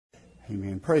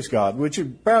Amen. Praise God. Would you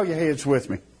bow your heads with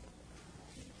me?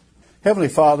 Heavenly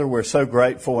Father, we're so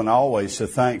grateful and always so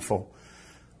thankful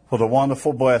for the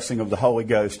wonderful blessing of the Holy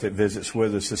Ghost that visits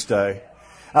with us this day.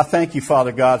 I thank you,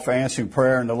 Father God, for answering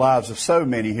prayer in the lives of so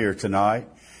many here tonight.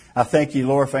 I thank you,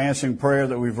 Lord, for answering prayer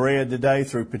that we've read today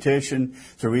through petition,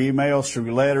 through emails,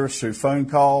 through letters, through phone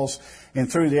calls, and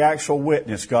through the actual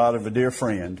witness, God, of a dear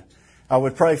friend. I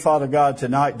would pray, Father God,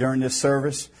 tonight during this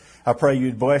service, I pray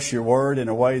you'd bless your word in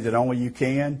a way that only you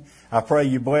can. I pray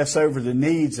you bless over the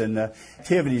needs and the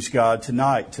activities, God,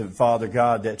 tonight, to Father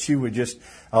God, that you would just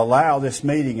allow this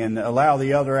meeting and allow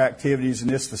the other activities in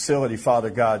this facility, Father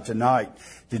God, tonight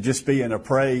to just be in a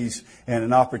praise and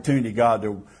an opportunity, God,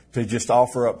 to just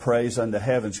offer up praise unto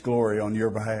heaven's glory on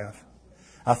your behalf.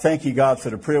 I thank you, God,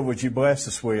 for the privilege you bless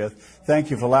us with.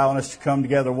 Thank you for allowing us to come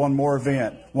together one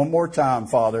more time,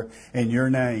 Father, in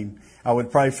your name. I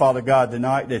would pray, Father God,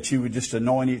 tonight that you would just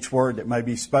anoint each word that may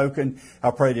be spoken.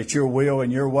 I pray that your will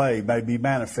and your way may be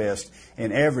manifest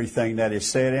in everything that is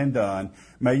said and done.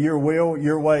 May your will,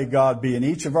 your way, God, be in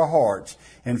each of our hearts.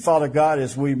 And Father God,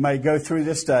 as we may go through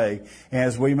this day,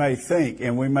 as we may think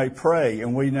and we may pray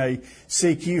and we may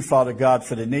seek you, Father God,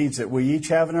 for the needs that we each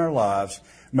have in our lives,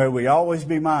 may we always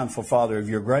be mindful, Father, of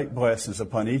your great blessings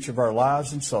upon each of our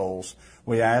lives and souls.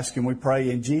 We ask and we pray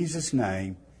in Jesus'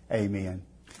 name. Amen.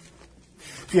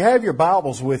 If you have your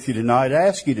Bibles with you tonight, I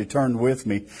ask you to turn with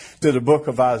me to the book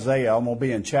of Isaiah. I'm going to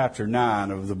be in chapter 9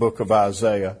 of the book of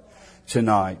Isaiah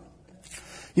tonight.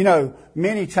 You know,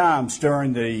 many times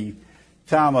during the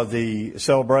time of the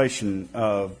celebration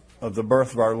of the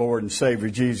birth of our Lord and Savior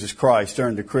Jesus Christ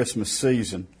during the Christmas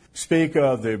season, speak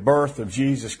of the birth of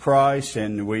Jesus Christ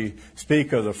and we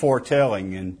speak of the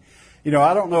foretelling. And, you know,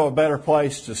 I don't know a better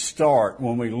place to start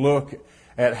when we look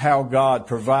at how God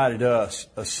provided us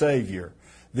a Savior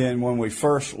than when we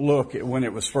first look at when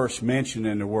it was first mentioned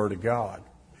in the Word of God.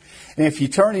 And if you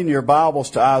turn in your Bibles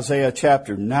to Isaiah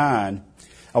chapter 9,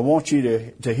 I want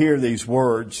you to hear these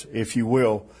words, if you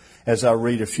will, as I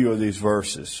read a few of these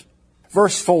verses.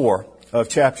 Verse 4 of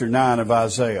chapter 9 of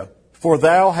Isaiah. For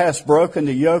thou hast broken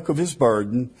the yoke of his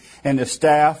burden and the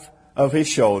staff of his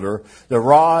shoulder, the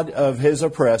rod of his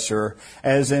oppressor,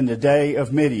 as in the day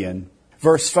of Midian.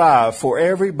 Verse 5, for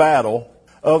every battle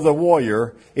of the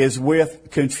warrior is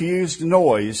with confused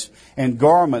noise and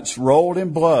garments rolled in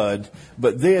blood,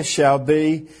 but this shall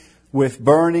be with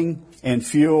burning and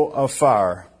fuel of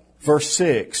fire. Verse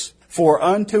 6, for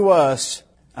unto us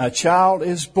a child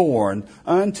is born,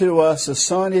 unto us a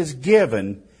son is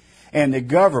given, and the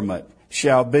government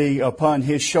shall be upon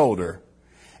his shoulder.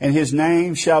 And his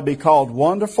name shall be called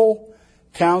Wonderful,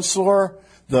 Counselor,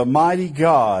 the Mighty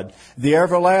God, the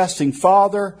Everlasting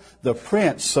Father, the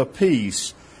Prince of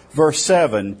Peace. Verse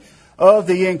 7, of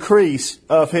the increase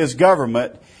of his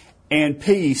government and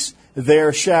peace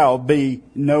there shall be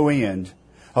no end.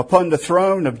 Upon the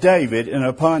throne of David and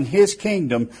upon his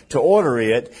kingdom, to order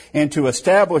it and to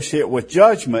establish it with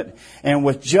judgment and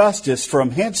with justice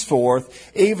from henceforth,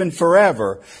 even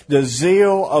forever. The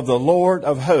zeal of the Lord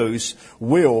of hosts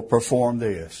will perform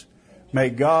this. May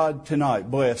God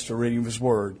tonight bless the reading of his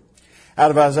word.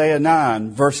 Out of Isaiah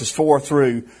 9, verses 4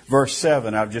 through verse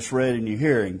 7, I've just read in your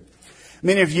hearing.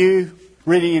 Many of you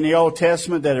reading in the Old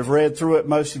Testament that have read through it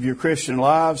most of your Christian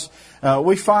lives,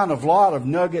 we find a lot of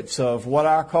nuggets of what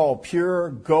I call pure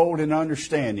golden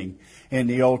understanding in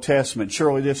the Old Testament.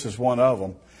 Surely this is one of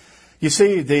them. You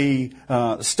see,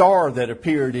 the star that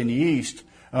appeared in the east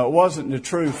wasn't the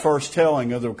true first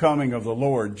telling of the coming of the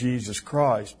Lord Jesus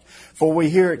Christ. For we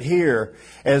hear it here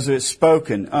as it's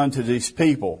spoken unto these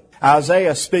people.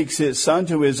 Isaiah speaks it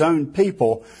unto his own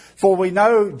people. For we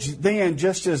know then,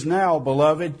 just as now,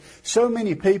 beloved, so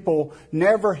many people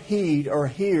never heed or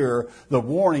hear the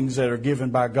warnings that are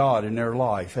given by God in their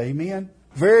life. Amen?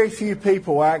 Very few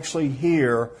people actually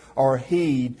hear or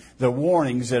heed the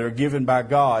warnings that are given by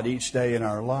God each day in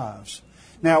our lives.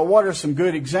 Now, what are some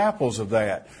good examples of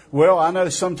that? Well, I know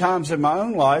sometimes in my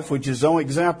own life, which is the only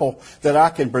example that I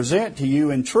can present to you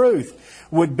in truth,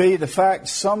 would be the fact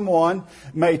someone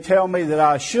may tell me that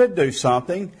I should do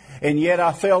something, and yet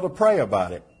I fail to pray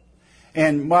about it.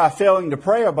 And by failing to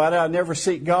pray about it, I never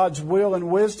seek God's will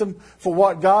and wisdom for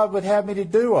what God would have me to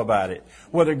do about it.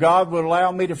 Whether God would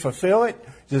allow me to fulfill it,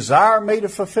 desire me to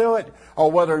fulfill it, or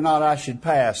whether or not I should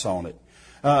pass on it.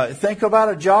 Think about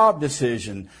a job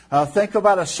decision. Think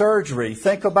about a surgery.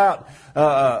 Think about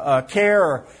a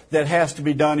care that has to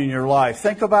be done in your life.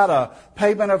 Think about a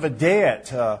payment of a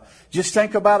debt. Just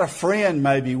think about a friend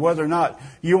maybe, whether or not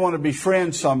you want to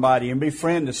befriend somebody and be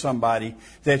friend to somebody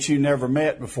that you never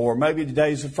met before. Maybe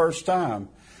today's the first time.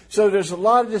 So there's a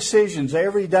lot of decisions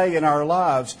every day in our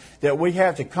lives that we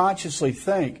have to consciously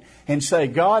think and say,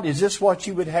 God, is this what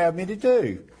you would have me to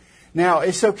do? Now,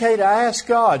 it's okay to ask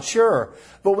God, sure,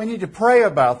 but we need to pray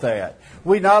about that.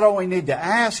 We not only need to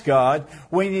ask God,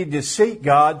 we need to seek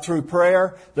God through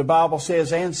prayer, the Bible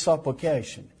says, and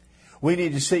supplication. We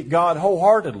need to seek God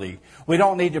wholeheartedly. We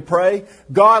don't need to pray,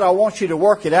 God, I want you to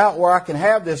work it out where I can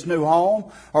have this new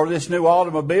home or this new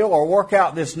automobile or work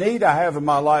out this need I have in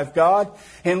my life, God.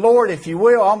 And Lord, if you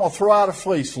will, I'm going to throw out a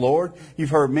fleece, Lord. You've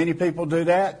heard many people do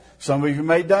that. Some of you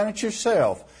may have done it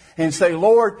yourself. And say,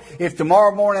 Lord, if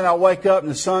tomorrow morning I wake up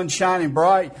and the sun's shining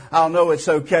bright, I'll know it's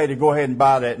okay to go ahead and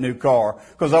buy that new car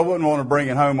because I wouldn't want to bring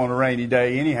it home on a rainy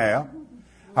day anyhow.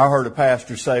 I heard a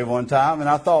pastor say one time, and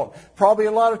I thought probably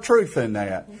a lot of truth in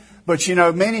that. But you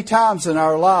know, many times in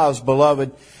our lives,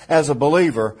 beloved, as a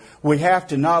believer, we have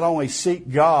to not only seek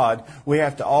God, we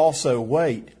have to also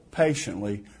wait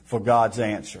patiently for God's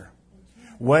answer.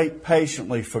 Wait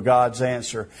patiently for God's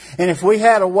answer. And if we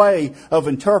had a way of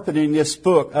interpreting this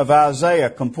book of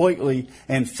Isaiah completely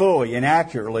and fully and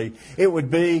accurately, it would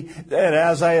be that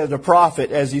Isaiah the prophet,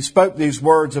 as he spoke these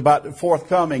words about the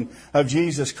forthcoming of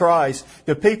Jesus Christ,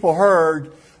 the people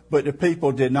heard, but the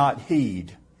people did not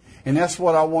heed. And that's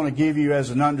what I want to give you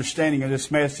as an understanding of this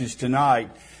message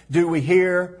tonight. Do we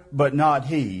hear but not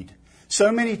heed? So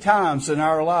many times in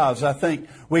our lives, I think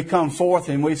we come forth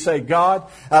and we say, God,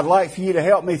 I'd like for you to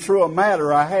help me through a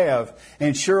matter I have.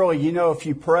 And surely, you know, if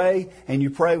you pray and you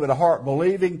pray with a heart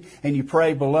believing and you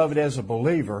pray, beloved, as a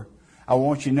believer, I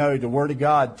want you to know the Word of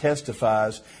God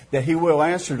testifies that He will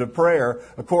answer the prayer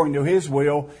according to His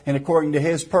will and according to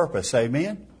His purpose.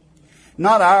 Amen?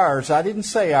 Not ours. I didn't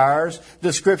say ours.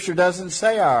 The Scripture doesn't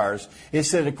say ours. It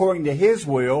said according to His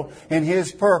will and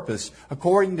His purpose.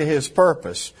 According to His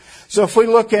purpose. So if we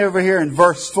look over here in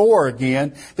verse 4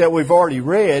 again, that we've already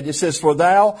read, it says, For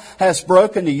thou hast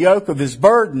broken the yoke of his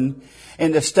burden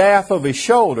and the staff of his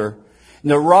shoulder, and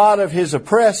the rod of his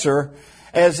oppressor,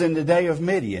 as in the day of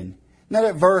Midian. Now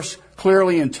that verse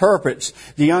clearly interprets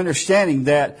the understanding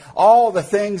that all the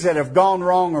things that have gone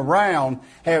wrong around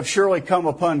have surely come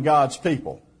upon God's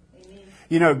people. Amen.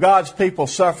 You know, God's people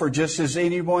suffer just as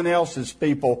anyone else's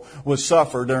people would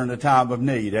suffer during the time of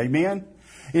need. Amen?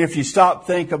 If you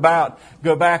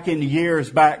go back in the years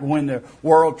back when the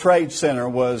World Trade Center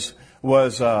was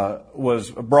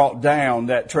brought down,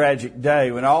 that tragic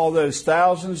day when all those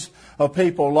thousands of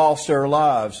people lost their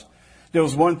lives. There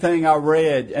was one thing I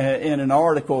read in an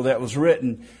article that was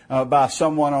written by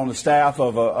someone on the staff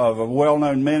of a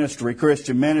well-known ministry,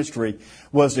 Christian ministry,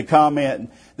 was the comment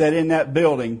that in that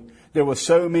building there were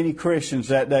so many Christians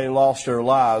that day lost their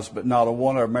lives, but not a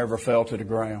one of them ever fell to the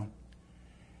ground.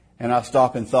 And I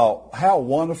stopped and thought, how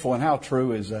wonderful and how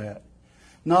true is that?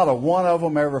 Not a one of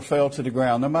them ever fell to the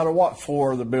ground, no matter what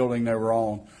floor of the building they were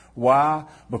on. Why?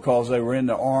 Because they were in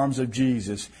the arms of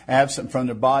Jesus, absent from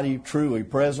the body, truly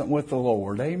present with the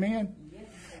Lord. Amen? Yes.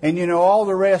 And you know, all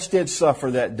the rest did suffer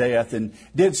that death and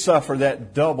did suffer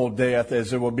that double death,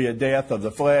 as there will be a death of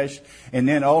the flesh and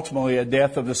then ultimately a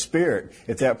death of the spirit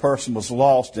if that person was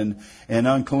lost and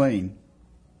unclean.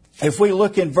 If we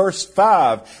look in verse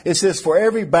 5, it says, For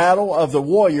every battle of the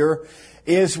warrior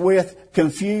is with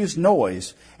confused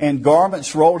noise, and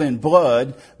garments rolled in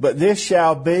blood, but this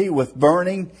shall be with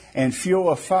burning and fuel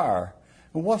of fire.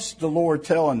 And what's the Lord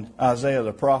telling Isaiah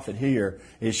the prophet here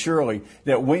is surely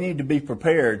that we need to be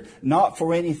prepared, not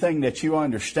for anything that you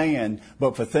understand,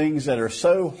 but for things that are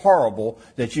so horrible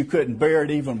that you couldn't bear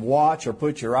to even watch or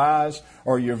put your eyes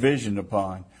or your vision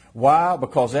upon. Why?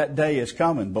 Because that day is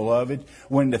coming, beloved,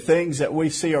 when the things that we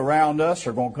see around us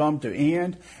are going to come to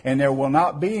end, and there will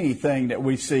not be anything that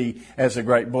we see as a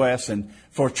great blessing.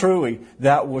 For truly,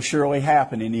 that will surely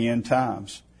happen in the end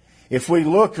times. If we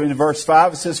look in verse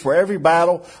 5, it says, For every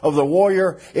battle of the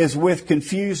warrior is with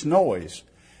confused noise.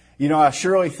 You know, I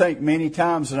surely think many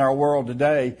times in our world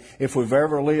today, if we've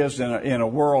ever lived in a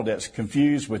world that's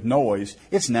confused with noise,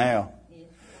 it's now.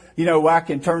 You know, I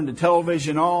can turn the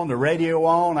television on, the radio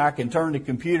on, I can turn the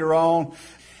computer on,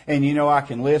 and you know, I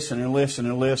can listen and listen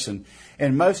and listen.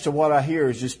 And most of what I hear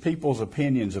is just people's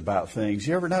opinions about things.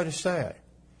 You ever notice that?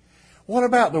 What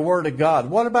about the Word of God?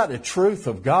 What about the truth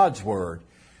of God's Word?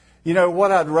 You know,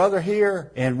 what I'd rather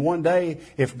hear, and one day,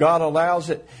 if God allows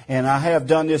it, and I have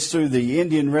done this through the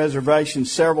Indian reservation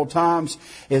several times,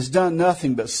 is done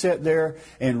nothing but sit there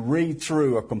and read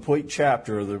through a complete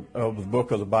chapter of the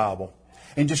book of the Bible.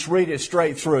 And just read it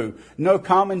straight through. No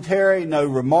commentary, no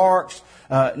remarks,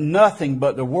 nothing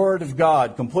but the Word of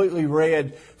God completely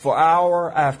read for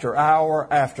hour after hour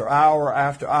after hour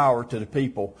after hour to the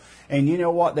people. And you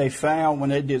know what they found when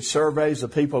they did surveys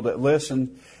of people that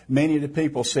listened? Many of the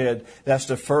people said that's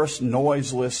the first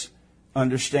noiseless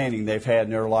understanding they've had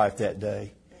in their life that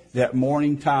day. That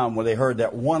morning time where they heard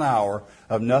that 1 hour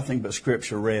of nothing but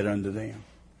Scripture read unto them.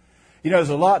 You know, there's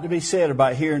a lot to be said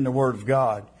about hearing the Word of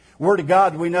God. Word of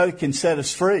God, we know, can set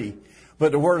us free.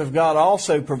 But the Word of God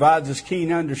also provides us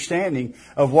keen understanding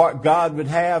of what God would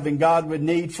have and God would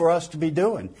need for us to be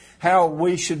doing. How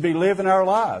we should be living our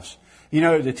lives. You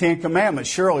know, the Ten Commandments,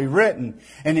 surely written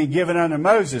and then given unto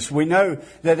Moses. We know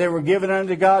that they were given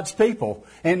unto God's people.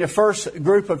 And the first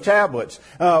group of tablets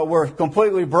were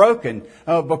completely broken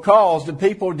because the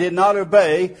people did not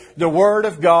obey the Word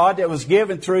of God that was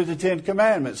given through the Ten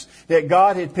Commandments that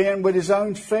God had penned with His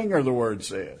own finger, the Word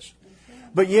says.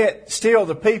 But yet, still,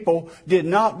 the people did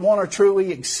not want to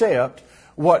truly accept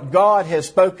what God has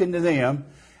spoken to them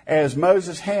as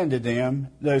Moses handed them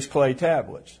those clay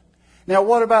tablets. Now,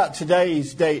 what about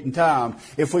today's date and time?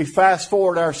 If we fast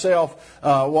forward ourselves,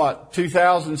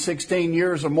 2016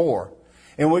 years or more,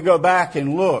 and we go back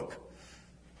and look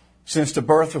since the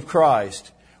birth of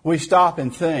Christ, we stop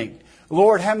and think,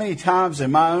 Lord, how many times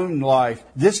in my own life,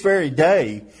 this very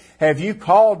day, have you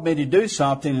called me to do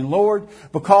something? And Lord,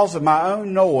 because of my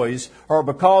own noise or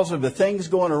because of the things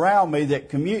going around me that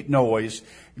commute noise,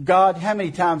 God, how many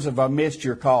times have I missed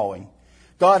your calling?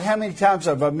 God, how many times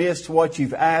have I missed what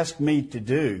you've asked me to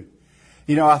do?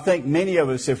 You know, I think many of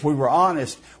us, if we were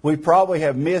honest, we probably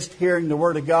have missed hearing the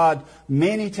Word of God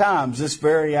many times this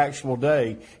very actual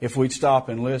day if we'd stop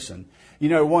and listen. You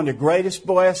know, one of the greatest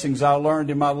blessings I learned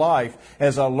in my life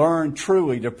as I learned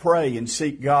truly to pray and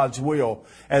seek God's will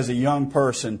as a young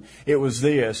person, it was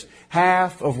this.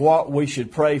 Half of what we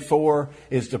should pray for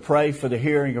is to pray for the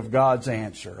hearing of God's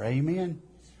answer. Amen?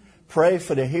 Pray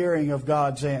for the hearing of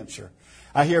God's answer.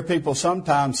 I hear people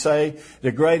sometimes say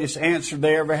the greatest answer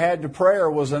they ever had to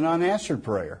prayer was an unanswered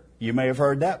prayer. You may have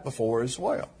heard that before as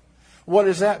well. What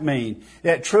does that mean?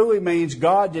 That truly means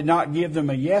God did not give them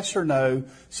a yes or no,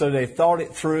 so they thought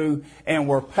it through and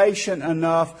were patient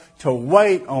enough to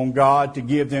wait on God to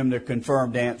give them the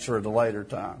confirmed answer at a later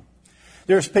time.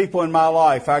 There's people in my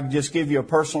life, I can just give you a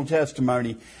personal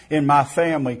testimony in my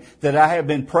family that I have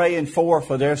been praying for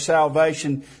their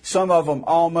salvation, some of them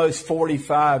almost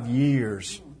 45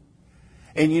 years.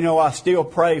 And you know, I still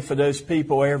pray for those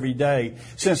people every day.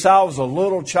 Since I was a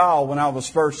little child when I was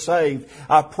first saved,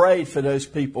 I prayed for those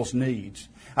people's needs.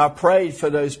 I prayed for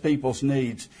those people's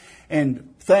needs.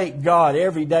 And thank God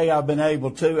every day I've been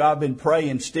able to, I've been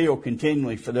praying still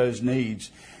continually for those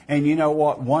needs. And you know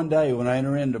what? One day when I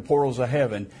enter into the portals of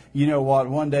heaven, you know what?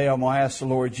 One day I'm going to ask the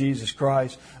Lord Jesus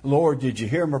Christ, Lord, did you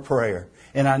hear my prayer?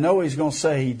 And I know He's going to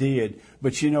say He did.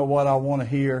 But you know what I want to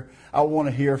hear? I want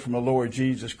to hear from the Lord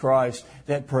Jesus Christ,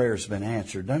 that prayer's been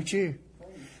answered, don't you?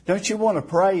 Don't you want to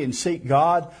pray and seek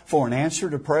God for an answer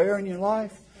to prayer in your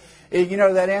life? You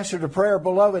know, that answer to prayer,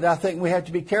 beloved, I think we have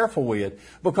to be careful with,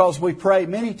 because we pray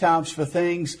many times for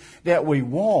things that we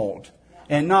want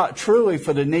and not truly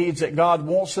for the needs that God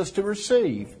wants us to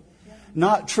receive.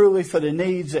 Not truly for the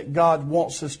needs that God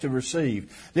wants us to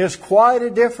receive. There's quite a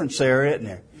difference there, isn't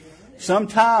there?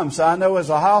 Sometimes, I know as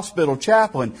a hospital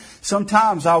chaplain,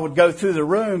 sometimes I would go through the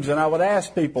rooms and I would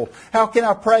ask people, how can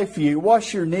I pray for you?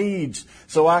 What's your needs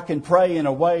so I can pray in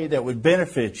a way that would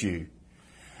benefit you?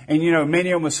 And you know,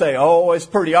 many of them would say, oh, it's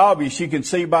pretty obvious. You can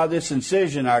see by this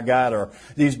incision I got, or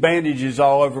these bandages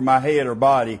all over my head or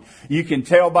body. You can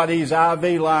tell by these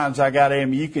IV lines I got in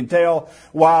me. You can tell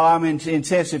while I'm in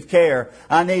intensive care.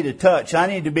 I need a touch. I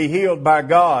need to be healed by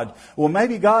God. Well,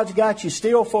 maybe God's got you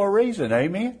still for a reason.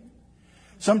 Amen?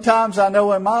 Sometimes I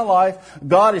know in my life,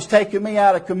 God has taken me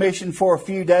out of commission for a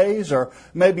few days or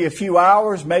maybe a few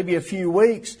hours, maybe a few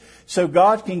weeks, so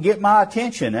God can get my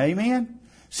attention. Amen?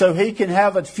 So He can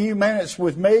have a few minutes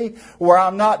with me where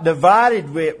I'm not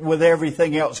divided with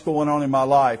everything else going on in my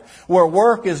life, where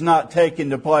work is not taking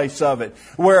the place of it,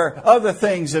 where other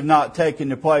things have not taken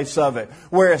the place of it,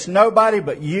 where it's nobody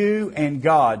but you and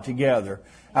God together.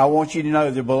 I want you to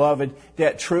know, the beloved,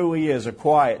 that truly is a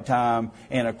quiet time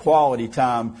and a quality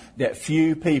time that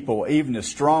few people, even the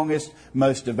strongest,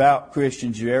 most devout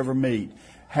Christians you ever meet,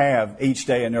 have each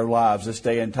day in their lives, this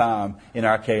day and time in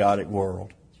our chaotic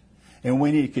world. And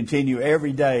we need to continue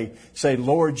every day, say,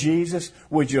 Lord Jesus,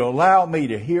 would you allow me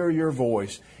to hear your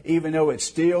voice, even though it's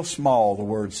still small, the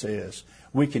Word says.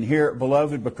 We can hear it,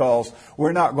 beloved, because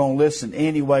we're not going to listen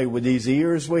anyway with these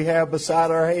ears we have beside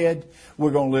our head.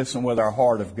 We're going to listen with our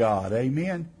heart of God.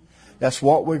 Amen? That's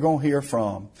what we're going to hear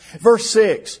from. Verse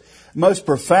 6, most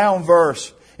profound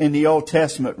verse in the Old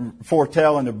Testament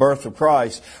foretelling the birth of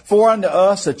Christ. For unto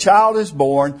us a child is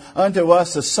born, unto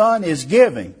us a son is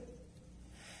given.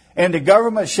 And the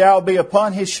government shall be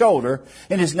upon his shoulder,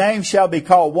 and his name shall be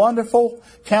called Wonderful,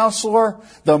 Counselor,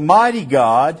 the Mighty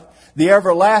God, the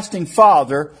Everlasting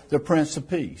Father, the Prince of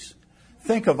Peace.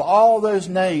 Think of all those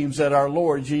names that our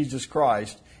Lord Jesus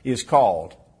Christ is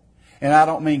called. And I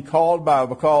don't mean called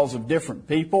because of different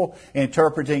people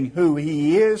interpreting who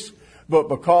he is, but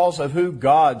because of who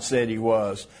God said he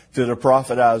was to the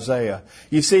prophet Isaiah.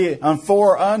 You see,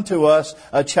 for unto us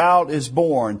a child is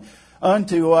born,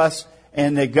 unto us,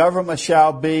 and the government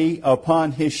shall be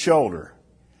upon his shoulder.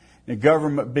 The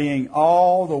government being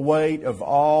all the weight of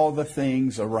all the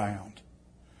things around.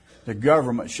 The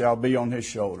government shall be on his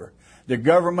shoulder. The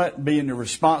government being the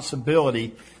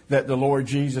responsibility that the Lord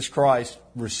Jesus Christ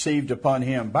received upon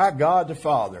him by God the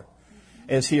Father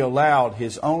as he allowed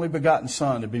his only begotten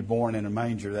Son to be born in a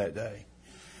manger that day.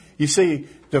 You see,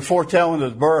 the foretelling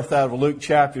of the birth out of Luke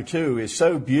chapter 2 is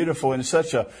so beautiful, and it's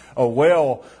such a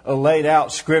well laid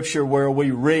out scripture where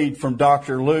we read from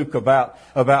Dr. Luke about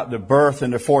the birth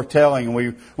and the foretelling. And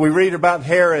we read about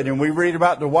Herod, and we read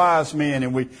about the wise men,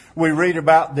 and we read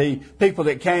about the people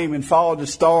that came and followed the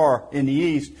star in the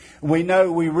east. We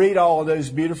read all of those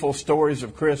beautiful stories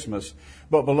of Christmas.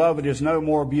 But, beloved, there's no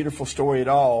more beautiful story at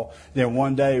all than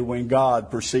one day when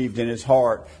God perceived in his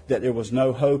heart that there was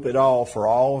no hope at all for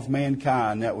all of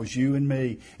mankind. That was you and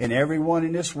me and everyone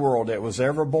in this world that was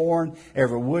ever born,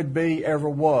 ever would be, ever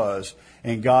was.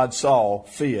 And God saw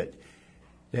fit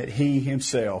that he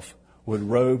himself would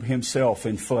robe himself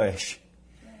in flesh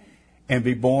and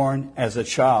be born as a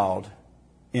child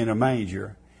in a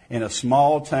manger in a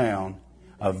small town,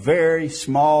 a very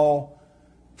small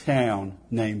town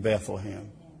named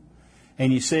Bethlehem.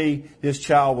 And you see, this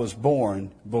child was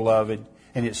born, beloved,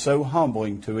 and it's so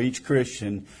humbling to each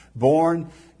Christian,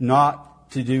 born not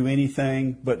to do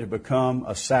anything but to become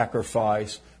a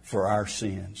sacrifice for our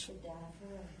sins.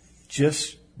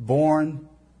 Just born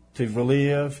to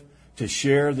live, to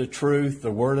share the truth,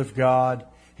 the Word of God,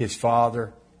 His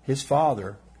Father,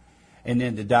 and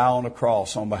then to die on a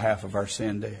cross on behalf of our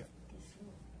sin debt.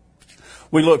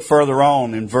 We look further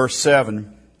on in verse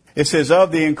 7. It says,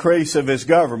 of the increase of his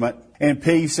government and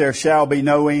peace there shall be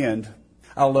no end.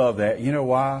 I love that. You know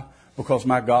why? Because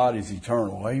my God is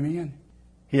eternal. Amen.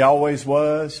 He always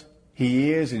was,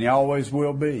 he is, and he always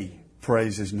will be.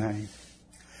 Praise his name.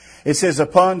 It says,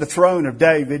 upon the throne of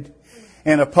David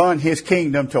and upon his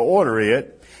kingdom to order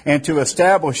it and to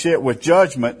establish it with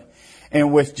judgment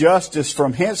and with justice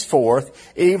from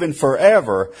henceforth, even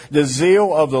forever. The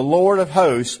zeal of the Lord of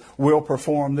hosts will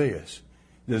perform this.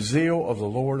 The zeal of the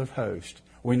Lord of hosts.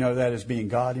 We know that as being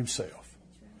God himself.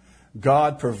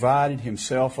 God provided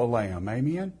himself a lamb.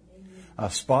 Amen? A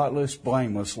spotless,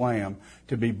 blameless lamb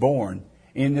to be born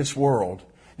in this world.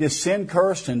 This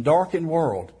sin-cursed and darkened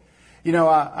world. You know,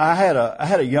 I had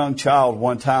a young child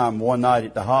one night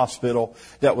at the hospital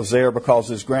that was there because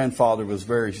his grandfather was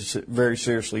very, very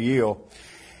seriously ill.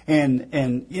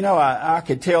 And you know, I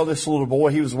could tell this little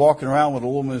boy, he was walking around with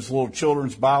one of his little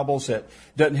children's Bibles that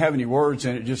doesn't have any words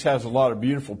in it, just has a lot of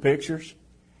beautiful pictures.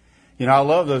 You know, I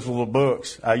love those little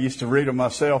books. I used to read them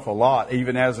myself a lot,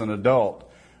 even as an adult,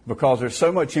 because there's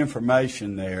so much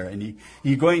information there, and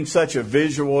you glean such a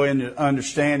visual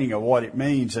understanding of what it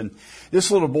means. And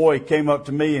this little boy came up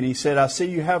to me and he said, I see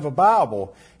you have a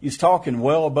Bible. He's talking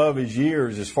well above his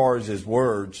years as far as his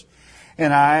words.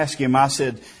 And I asked him, I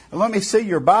said, let me see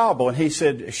your Bible. And he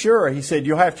said, sure. He said,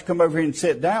 you'll have to come over here and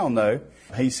sit down, though.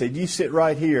 He said, you sit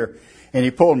right here. And he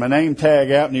pulled my name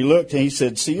tag out and he looked and he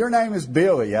said, see, your name is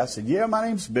Billy. I said, yeah, my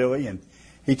name's Billy. And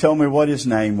he told me what his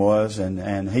name was.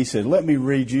 And he said, let me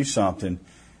read you something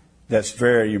that's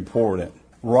very important.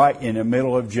 Right in the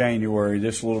middle of January,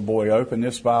 this little boy opened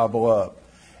this Bible up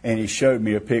and he showed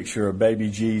me a picture of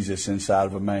baby Jesus inside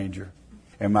of a manger.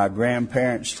 And my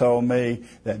grandparents told me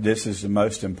that this is the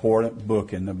most important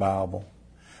book in the Bible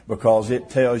because it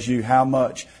tells you how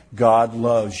much God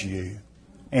loves you.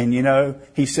 And you know,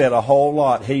 he said a whole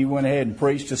lot. He went ahead and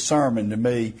preached a sermon to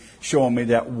me showing me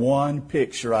that one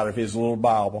picture out of his little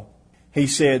Bible. He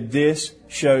said, this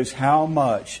shows how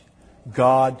much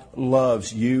God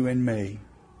loves you and me.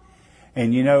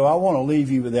 And you know, I want to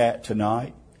leave you with that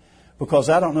tonight because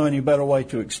I don't know any better way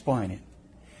to explain it.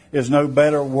 There's no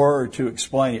better word to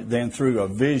explain it than through a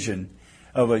vision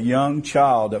of a young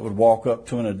child that would walk up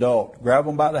to an adult, grab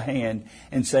them by the hand,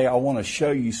 and say, I want to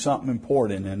show you something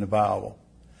important in the Bible.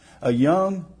 A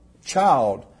young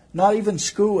child, not even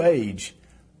school age,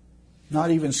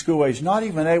 not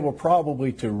even able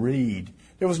probably to read.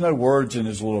 There was no words in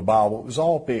his little Bible. It was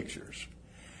all pictures.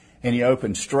 And he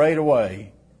opened straight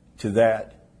away to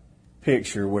that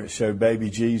picture where it showed baby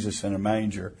Jesus in a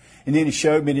manger. And then he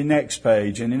showed me the next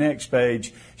page, and the next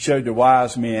page showed the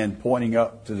wise men pointing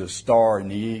up to the star in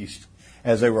the east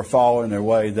as they were following their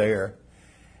way there.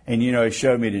 And he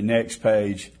showed me the next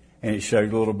page, and it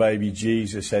showed little baby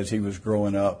Jesus as he was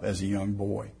growing up as a young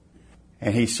boy.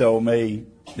 And he told me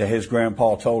that his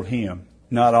grandpa told him,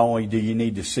 not only do you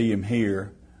need to see him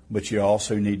here, but you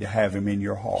also need to have him in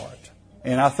your heart.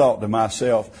 And I thought to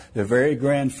myself, the very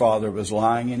grandfather was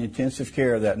lying in intensive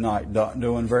care that night, not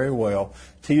doing very well,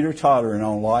 teeter-tottering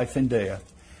on life and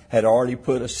death, had already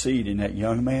put a seed in that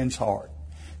young man's heart,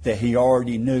 that he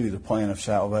already knew the plan of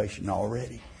salvation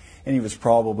already. And he was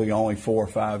probably only 4 or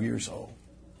 5 years old.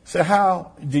 So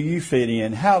how do you fit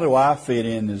in? How do I fit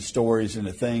in the stories and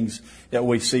the things that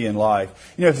we see in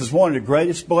life? This is one of the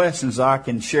greatest blessings I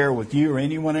can share with you or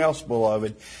anyone else,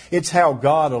 beloved. It's how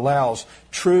God allows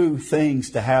true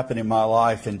things to happen in my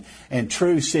life and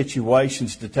true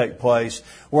situations to take place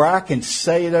where I can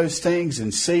say those things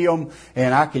and see them,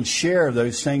 and I can share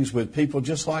those things with people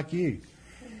just like you.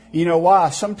 You know why?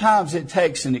 Sometimes it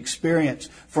takes an experience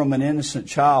from an innocent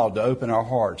child to open our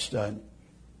hearts, doesn't it?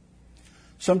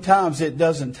 Sometimes it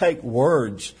doesn't take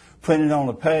words printed on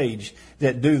a page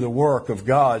that do the work of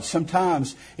God.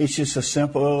 Sometimes it's just a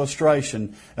simple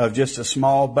illustration of just a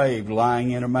small babe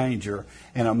lying in a manger,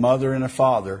 and a mother and a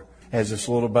father as this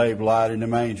little babe lied in the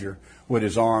manger with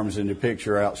his arms in the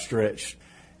picture outstretched.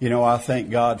 I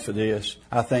thank God for this.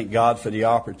 I thank God for the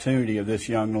opportunity of this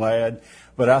young lad.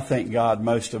 But I thank God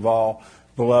most of all,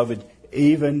 beloved,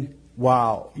 even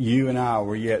while you and I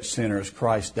were yet sinners,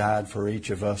 Christ died for each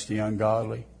of us, the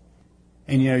ungodly.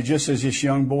 And just as this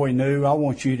young boy knew, I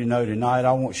want you to know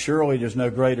tonight, surely there's no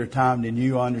greater time than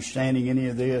you understanding any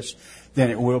of this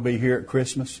than it will be here at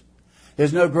Christmas.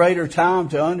 There's no greater time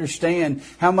to understand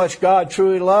how much God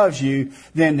truly loves you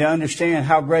than to understand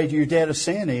how great your debt of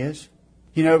sin is.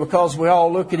 Because we all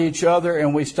look at each other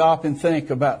and we stop and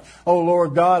think about, oh,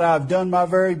 Lord God, I've done my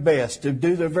very best to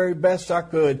do the very best I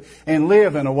could and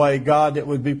live in a way, God, that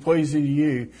would be pleasing to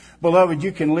you. Beloved,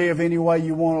 you can live any way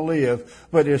you want to live,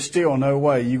 but there's still no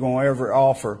way you're going to ever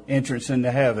offer entrance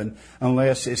into heaven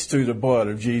unless it's through the blood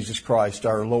of Jesus Christ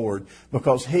our Lord,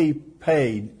 because He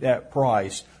paid that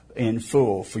price in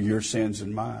full for your sins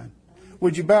and mine.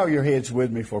 Would you bow your heads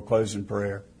with me for a closing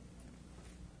prayer?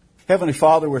 Heavenly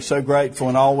Father, we're so grateful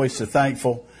and always so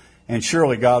thankful. And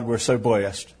surely, God, we're so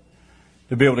blessed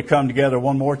to be able to come together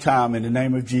one more time in the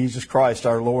name of Jesus Christ,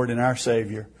 our Lord and our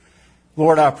Savior.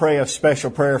 Lord, I pray a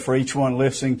special prayer for each one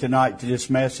listening tonight to this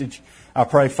message. I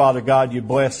pray, Father God, you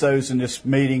bless those in this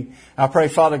meeting. I pray,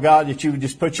 Father God, that you would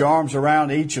just put your arms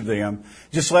around each of them.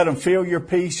 Just let them feel your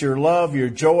peace, your love, your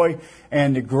joy,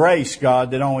 and the grace,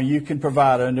 God, that only you can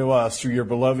provide unto us through your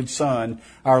beloved Son,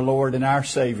 our Lord and our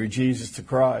Savior, Jesus the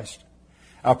Christ.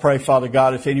 I pray, Father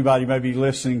God, if anybody may be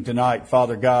listening tonight,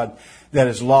 Father God, that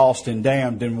is lost and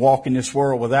damned and walk in this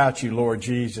world without you, Lord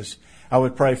Jesus, I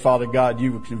would pray, Father God,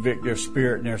 you would convict their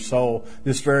spirit and their soul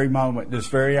this very moment, this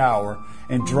very hour,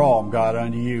 and draw them, God,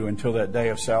 unto you until that day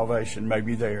of salvation may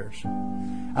be theirs.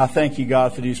 I thank you,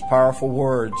 God, for these powerful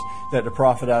words that the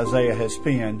prophet Isaiah has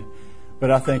penned.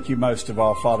 But I thank you most of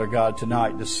all, Father God,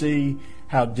 tonight to see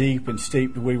how deep and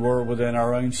steeped we were within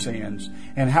our own sins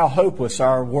and how hopeless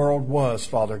our world was,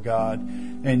 Father God.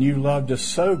 And you loved us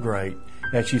so great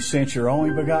that you sent your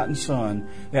only begotten Son,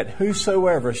 that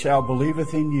whosoever shall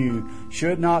believeth in you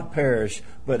should not perish,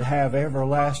 but have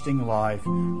everlasting life.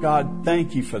 God,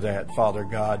 thank you for that, Father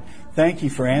God. Thank you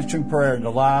for answering prayer in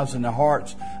the lives and the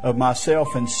hearts of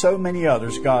myself and so many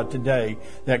others, God, today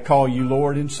that call you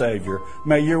Lord and Savior.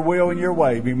 May your will and your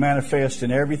way be manifest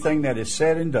in everything that is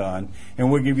said and done.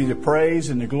 And we'll give you the praise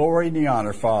and the glory and the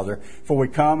honor, Father, for we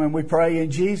come and we pray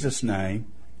in Jesus' name.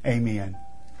 Amen.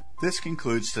 This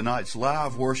concludes tonight's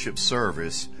live worship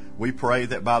service. We pray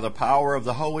that by the power of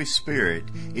the Holy Spirit,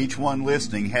 each one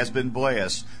listening has been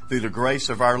blessed through the grace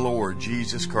of our Lord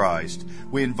Jesus Christ.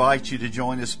 We invite you to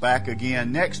join us back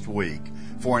again next week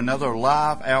for another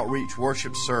live outreach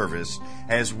worship service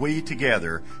as we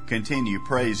together continue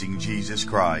praising Jesus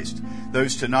Christ.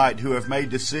 Those tonight who have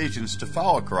made decisions to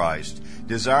follow Christ,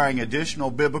 desiring additional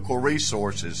biblical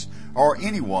resources, or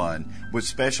anyone with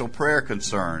special prayer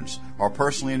concerns are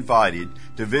personally invited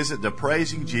to visit the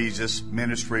Praising Jesus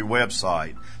Ministry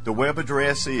website. The web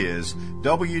address is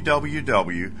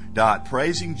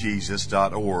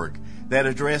www.praisingjesus.org. That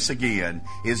address again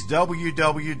is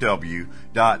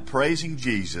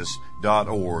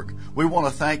www.praisingjesus.org. We want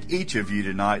to thank each of you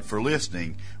tonight for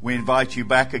listening. We invite you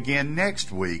back again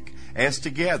next week as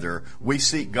together we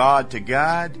seek God to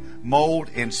guide, mold,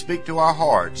 and speak to our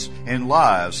hearts and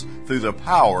lives through the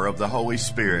power of the Holy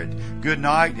Spirit. Good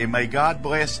night, and may God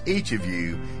bless each of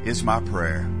you is my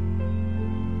prayer.